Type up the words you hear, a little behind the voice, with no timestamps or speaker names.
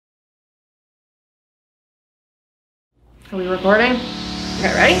Are we recording?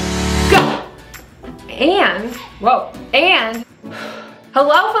 Okay, ready? Go! And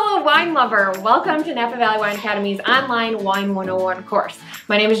hello fellow wine lover! Welcome to Napa Valley Wine Academy's online Wine 101 course.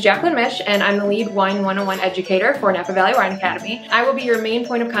 My name is Jacqueline Mish and I'm the lead Wine 101 educator for Napa Valley Wine Academy. I will be your main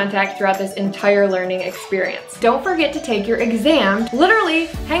point of contact throughout this entire learning experience. Don't forget to take your exam. Literally,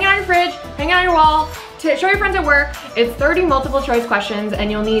 hang it on your fridge, hang it on your wall, to show your friends at work. It's 30 multiple choice questions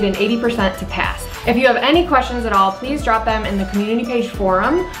and you'll need an 80% to pass. If you have any questions at all, please drop them in the community page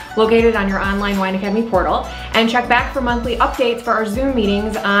forum located on your online Wine Academy portal, and check back for monthly updates for our Zoom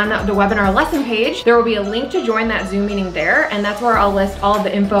meetings on the webinar lesson page. There will be a link to join that Zoom meeting there, and that's where I'll list all of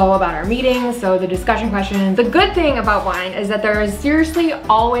the info about our meetings, so the discussion questions. The good thing about wine is that there is seriously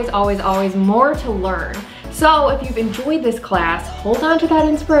always more to learn. So if you've enjoyed this class, hold on to that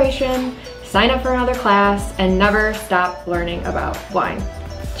inspiration, sign up for another class, and never stop learning about wine.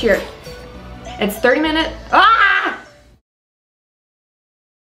 Cheers. It's 30 minutes.